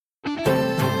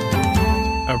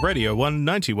A Radio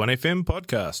 191 FM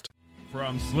podcast.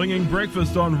 From slinging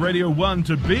breakfast on Radio 1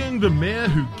 to being the mayor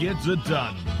who gets it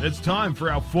done, it's time for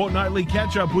our fortnightly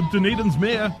catch-up with Dunedin's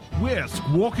mayor. We're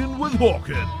squawking with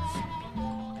Hawkins.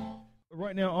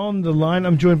 Right now on the line,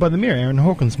 I'm joined by the mayor, Aaron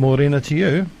Hawkins. Morena to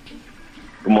you.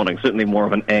 Good morning. Certainly more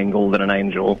of an angle than an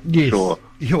angel. Yes. Sure.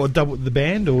 You're double the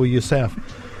band or yourself?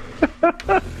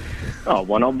 Oh,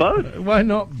 why not both? Why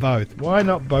not both? Why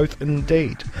not both,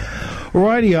 indeed?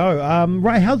 Rightio.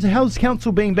 Right, how's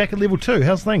council being back at level 2?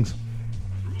 How's things?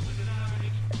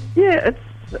 Yeah,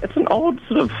 it's an odd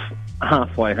sort of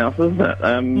halfway house, isn't it?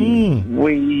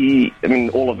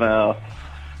 All of our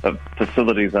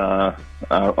facilities are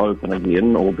open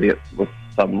again, albeit with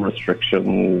some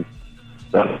restrictions.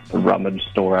 The rummage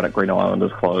store out at Green Island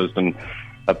is closed, and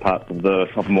parts of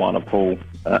Moana Pool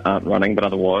aren't running, but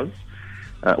otherwise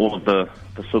all of the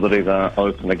facilities are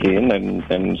open again,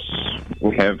 and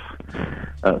we have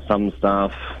some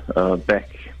staff back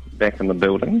in the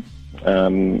building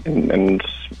and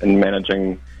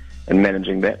managing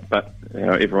that. But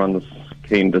everyone's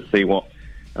keen to see what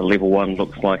a level 1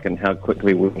 looks like and how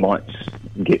quickly we might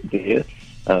get there.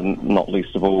 Not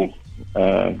least of all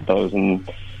those in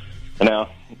our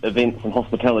events and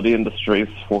hospitality industries,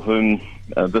 for whom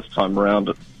this time around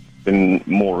it's been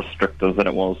more restrictive than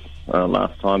it was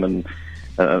last time, and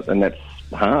that's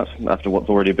hard after what's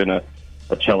already been a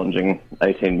challenging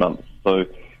 18 months. So,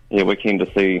 yeah, we're keen to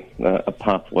see a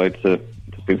pathway to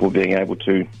people being able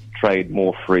to trade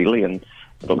more freely, and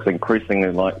it looks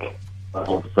increasingly like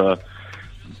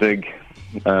big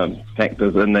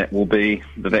factors in that will be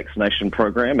the vaccination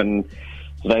program, and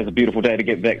today's a beautiful day to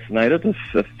get vaccinated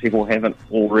if people haven't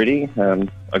already.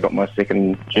 I got my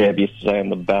second jab yesterday in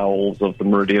the bowels of the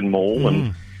Meridian Mall,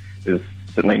 and there's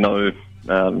certainly no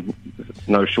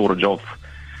shortage of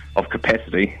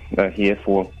capacity here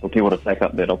for people to take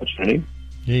up that opportunity.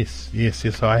 Yes.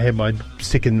 I had my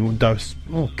second dose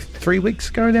 3 weeks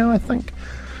ago now, I think.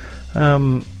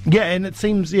 And it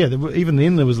seems, even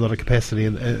then there was a lot of capacity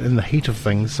in the heat of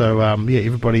things. So,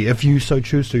 everybody, if you so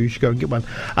choose to, you should go and get one.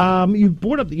 You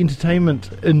brought up the entertainment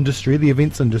industry, the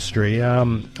events industry.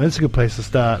 That's a good place to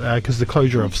start because the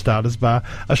closure of Starters Bar,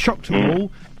 a shock to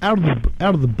all, out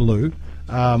of the blue,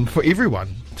 for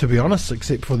everyone, to be honest,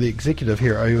 except for the executive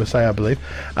here at OUSA, I believe.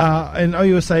 And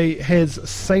OUSA has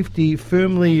safety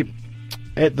firmly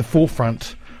at the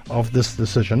forefront of this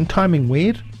decision. Timing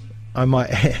weird, I might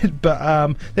add,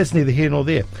 but that's neither here nor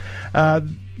there.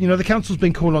 The council's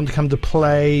been called on to come to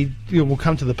play, will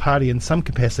come to the party in some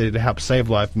capacity to help save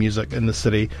live music in the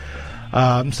city.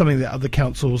 Something that other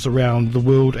councils around the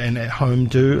world and at home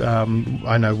do.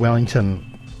 I know Wellington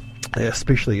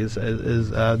especially is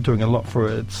doing a lot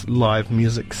for its live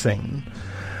music scene.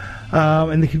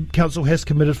 And the council has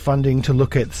committed funding to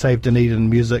look at Save Dunedin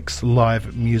Music's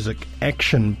live music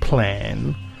action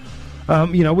plan.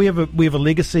 We have a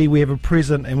legacy, we have a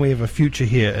present, and we have a future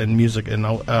here in music in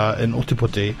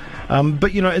Ōtepoti.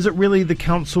 But is it really the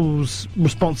council's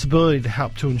responsibility to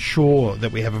help to ensure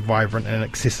that we have a vibrant and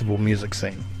accessible music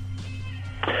scene?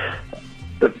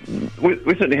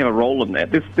 We certainly have a role in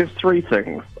that. There's three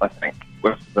things, I think,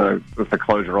 with the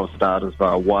closure of Starters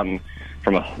Bar. One,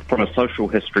 from a social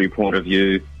history point of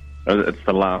view, it's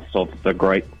the last of the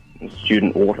great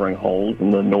student watering holes in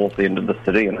the north end of the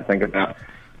city. And I think about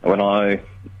when I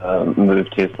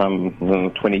moved here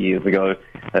some 20 years ago,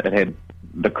 it had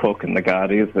the Cook and the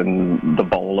Guardies and the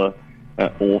Bowler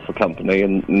all for company,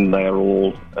 and they are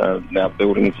all now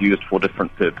buildings used for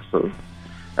different purposes.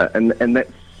 And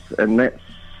that's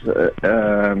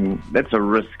a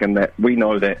risk, in that we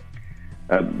know that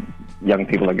young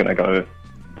people are going to go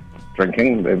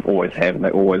drinking. They always have, and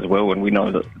they always will, and we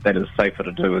know that is safer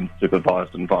to do in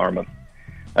supervised environments.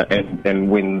 And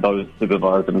when those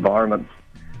supervised environments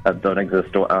don't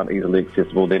exist or aren't easily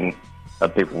accessible, then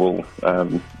people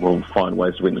will find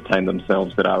ways to entertain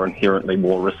themselves that are inherently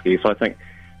more risky. So I think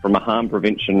from a harm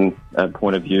prevention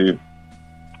point of view,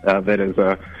 that is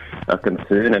a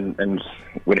concern, and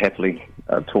we'd happily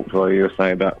talk to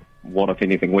OUSA about what, if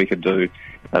anything, we could do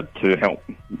to help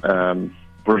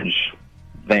bridge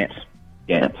that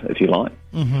gap, if you like.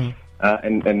 Mm-hmm.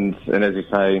 And as you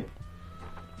say,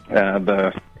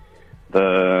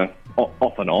 the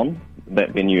off and on,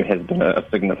 that venue has been a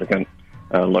significant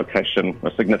location,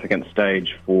 a significant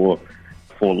stage for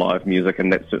live music,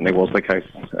 and that certainly was the case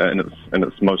in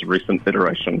its most recent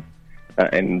iteration,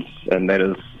 and that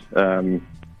is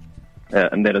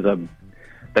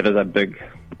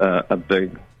a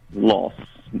big loss,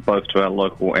 both to our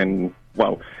local and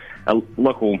our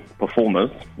local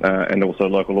performers and also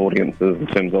local audiences, in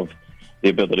terms of the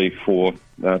ability for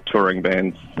touring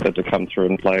bands to come through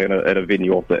and play at a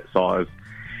venue of that size.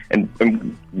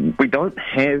 And we don't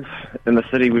have, in the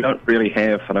city, we don't really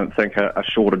have, I don't think, a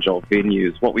shortage of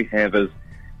venues. What we have is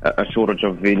a shortage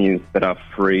of venues that are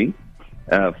free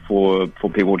for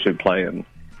people to play in.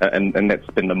 And that's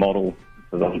been the model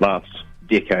for the last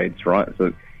decades, right?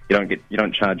 So you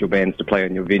don't charge your bands to play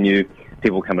in your venue.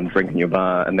 People come and drink in your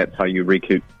bar, and that's how you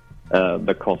recoup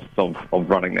the costs of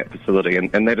running that facility.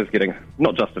 And that is getting,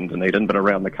 not just in Dunedin, but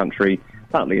around the country,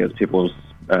 partly as people's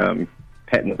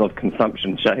patterns of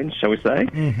consumption change, shall we say.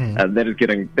 Mm-hmm. That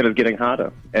is getting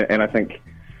harder. And I think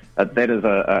that is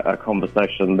a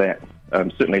conversation that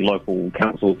certainly local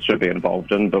councils should be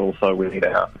involved in, but also we need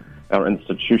our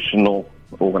institutional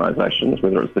organisations,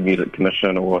 whether it's the Music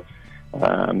Commission or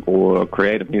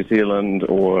Creative New Zealand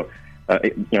or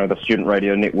the Student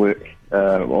Radio Network,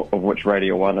 of which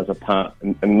Radio 1 is a part,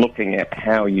 and looking at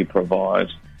how you provide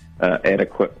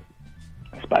adequate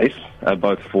space,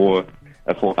 both for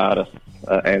artists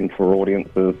and for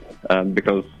audiences,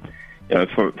 because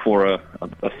for a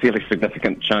fairly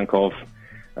significant chunk of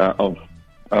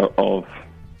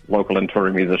local and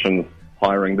touring musicians,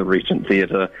 hiring the Regent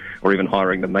Theatre or even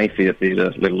hiring the Mayfair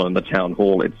Theatre, let alone the Town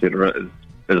Hall, etc.,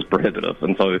 is prohibitive.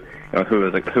 And so, who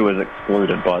is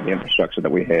excluded by the infrastructure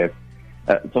that we have?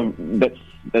 So that's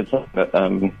something that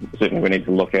certainly we need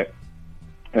to look at.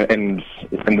 And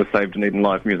the Save Dunedin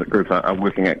Live Music Group are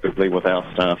working actively with our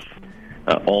staff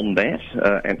on that,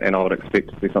 and I would expect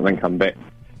to see something come back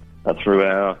through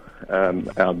our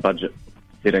budget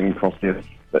setting process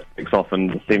that kicks off in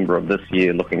December of this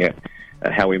year, looking at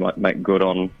how we might make good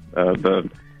on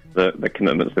the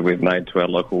commitments that we've made to our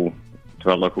local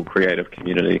creative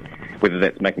community, whether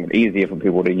that's making it easier for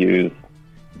people to use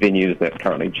venues that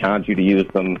currently charge you to use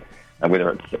them, and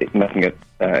whether it's making it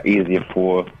easier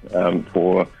for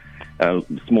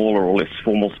smaller or less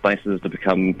formal spaces to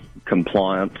become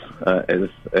compliant as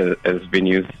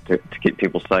venues to keep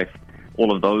people safe.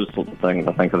 All of those sorts of things,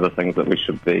 I think, are the things that we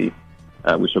should be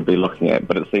looking at.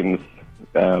 But it seems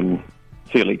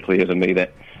fairly clear to me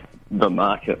that the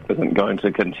market isn't going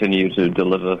to continue to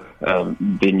deliver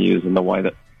venues in the way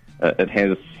that it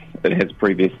has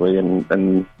previously,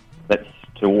 and that's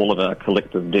to all of our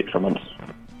collective detriment.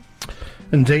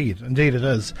 Indeed it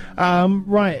is.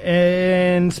 Right,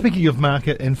 and speaking of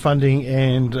market and funding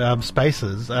and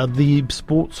spaces, the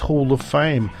Sports Hall of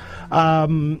Fame.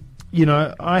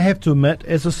 I have to admit,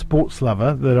 as a sports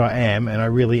lover that I am, and I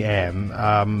really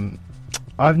am,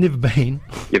 I've never been.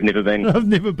 You've never been? I've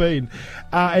never been.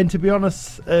 And to be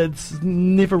honest, it's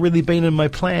never really been in my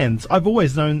plans. I've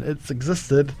always known it's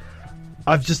existed.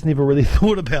 I've just never really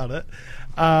thought about it,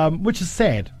 which is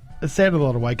sad. It's sad in a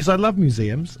lot of ways, because I love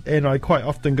museums, and I quite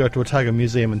often go to Otago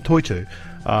Museum in Toitu,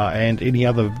 and any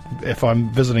other, if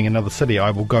I'm visiting another city,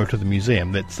 I will go to the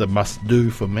museum. That's a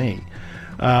must-do for me.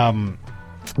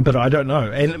 But I don't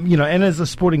know. And, and as a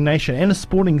sporting nation and a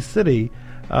sporting city,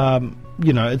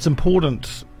 it's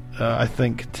important, I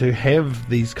think, to have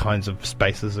these kinds of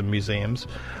spaces and museums.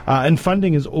 And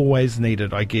funding is always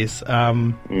needed, I guess.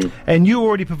 And you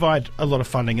already provide a lot of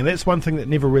funding, and that's one thing that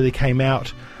never really came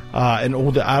out in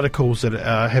all the articles that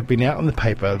have been out in the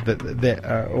paper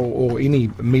or any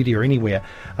media anywhere,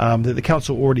 that the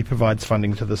council already provides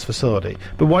funding to this facility.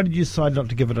 But why did you decide not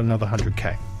to give it another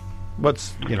 100k?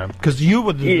 Because you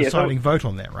were the deciding vote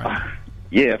on that, right?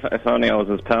 Yeah, if only I was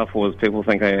as powerful as people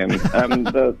think I am.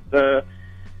 The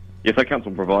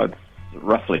council provides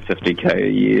roughly 50k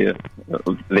a year,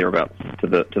 thereabouts, to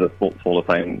the Sports Hall of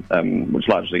Fame, which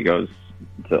largely goes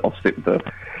to offset the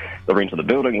rent of the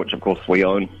building, which of course we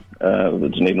own, the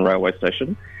Dunedin Railway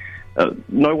Station.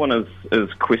 No one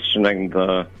is questioning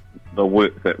the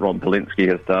work that Ron Polensky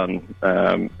has done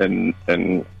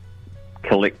in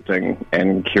collecting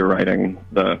and curating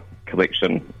the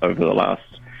collection over the last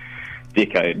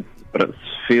decade, but it's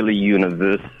fairly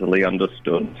universally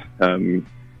understood,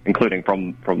 including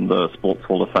from the Sports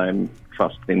Hall of Fame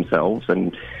Trust themselves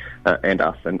and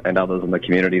us and others in the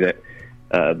community, that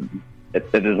it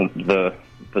isn't the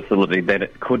facility that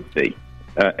it could be,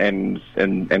 and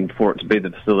for it to be the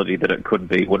facility that it could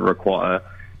be would require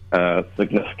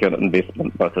significant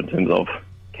investment, both in terms of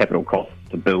capital costs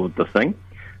to build the thing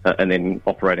and then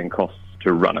operating costs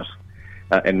to run it.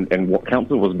 And what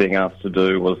council was being asked to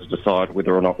do was decide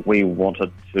whether or not we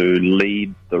wanted to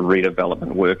lead the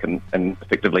redevelopment work and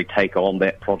effectively take on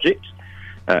that project.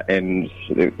 And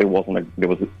there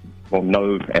was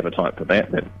no appetite for that.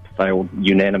 That failed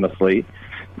unanimously.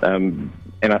 And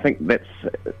I think that's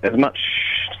as much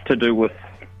to do with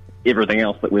everything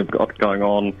else that we've got going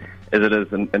on as it is,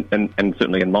 and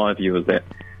certainly in my view, is that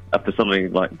a facility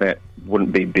like that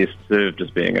wouldn't be best served as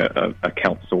being a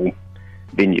council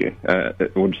venue.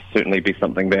 It would certainly be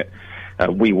something that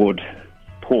we would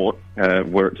support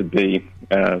were it to be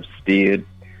steered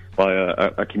by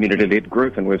a community-led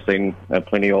group, and we've seen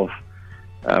plenty of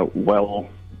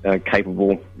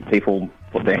capable people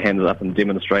put their hands up and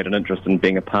demonstrate an interest in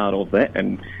being a part of that,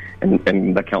 and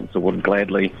the council would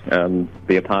gladly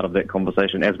be a part of that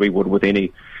conversation, as we would with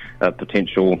any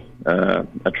potential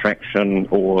attraction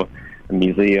or a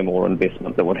museum or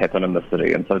investment that would happen in the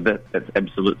city. And so that's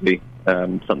absolutely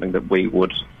something that we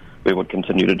would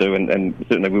continue to do, and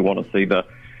certainly we want to see the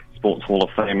Sports Hall of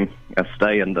Fame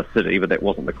stay in the city, but that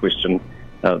wasn't the question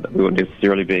that we were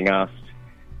necessarily being asked.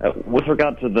 With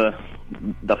regard to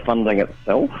the funding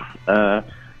itself,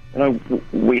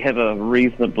 we have a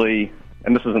reasonably,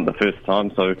 and this isn't the first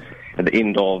time, so at the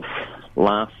end of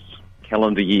last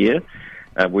calendar year,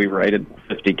 we raided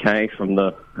 $50,000 from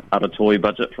the Aratoi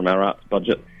budget, from our arts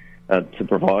budget, to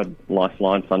provide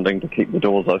lifeline funding to keep the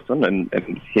doors open,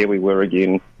 and here we were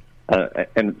again.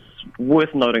 And it's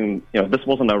worth noting, this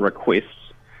wasn't a request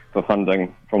for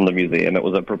funding from the museum. It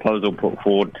was a proposal put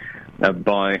forward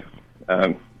by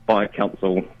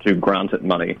council to grant it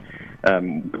money,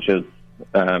 which is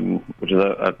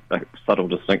a subtle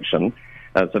distinction.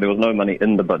 So there was no money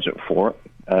in the budget for it,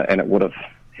 and it would have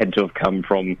had to have come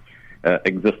from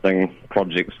existing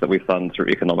projects that we fund through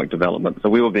economic development. So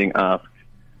we were being asked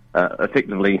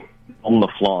effectively on the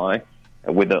fly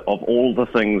whether of all the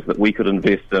things that we could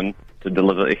invest in to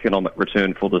deliver economic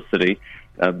return for the city,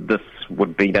 this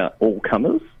would be all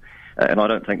comers. And I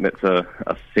don't think that's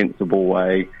a sensible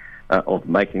way of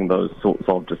making those sorts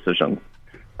of decisions.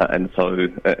 And so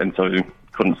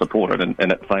couldn't support it,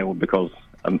 and it failed because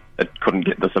it couldn't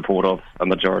get the support of a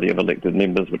majority of elected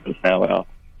members, which is how our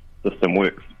system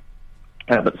works.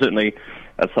 But certainly,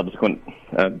 subsequent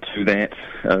to that,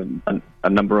 a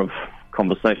number of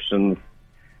conversations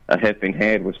have been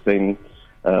had. We've seen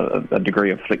a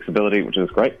degree of flexibility, which is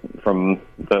great, from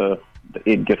the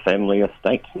Edgar family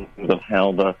estate in terms of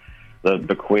how the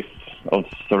bequests of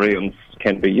Sir Ian's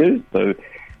can be used. So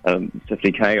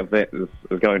 $50,000 of that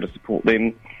is going to support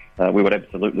them. We would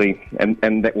absolutely,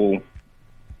 and that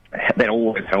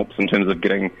always helps in terms of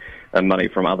getting money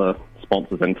from other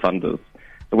sponsors and funders.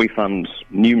 So we fund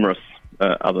numerous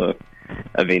other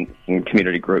events and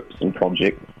community groups and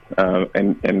projects,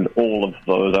 and all of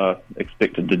those are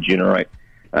expected to generate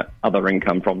other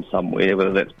income from somewhere,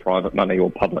 whether that's private money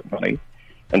or public money.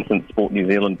 And since Sport New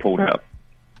Zealand pulled their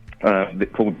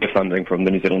funding from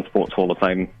the New Zealand Sports Hall of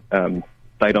Fame,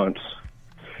 they don't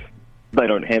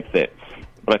have that.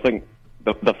 But I think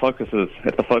the focus is,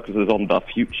 if the focus is on the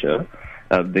future,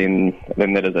 then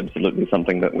that is absolutely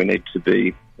something that we need to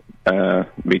be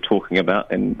talking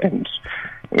about, and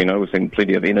we've seen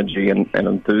plenty of energy and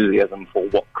enthusiasm for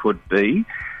what could be,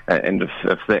 and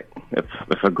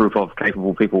if a group of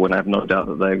capable people, and I have no doubt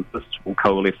that they exist, will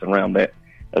coalesce around that,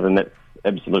 then that's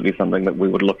absolutely something that we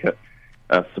would look at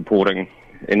supporting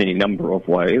in any number of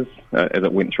ways as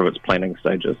it went through its planning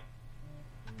stages.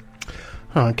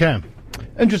 Okay.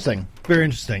 Interesting. Very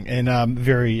interesting, and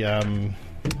very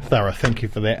thorough. Thank you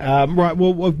for that. Right,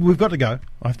 well, we've got to go.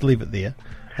 I have to leave it there.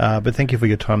 But thank you for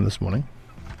your time this morning.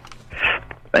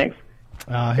 Thanks.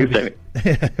 Have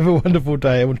a wonderful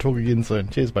day. We'll talk again soon.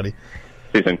 Cheers, buddy.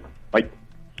 See you soon. Bye.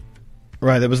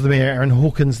 Right, that was the Mayor, Aaron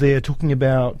Hawkins, there, talking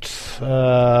about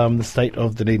the state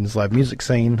of Dunedin's live music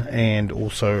scene and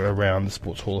also around the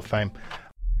Sports Hall of Fame.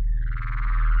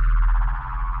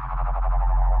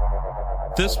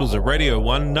 This was a Radio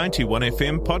 1 91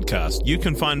 FM podcast. You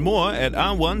can find more at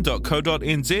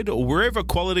r1.co.nz or wherever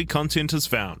quality content is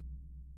found.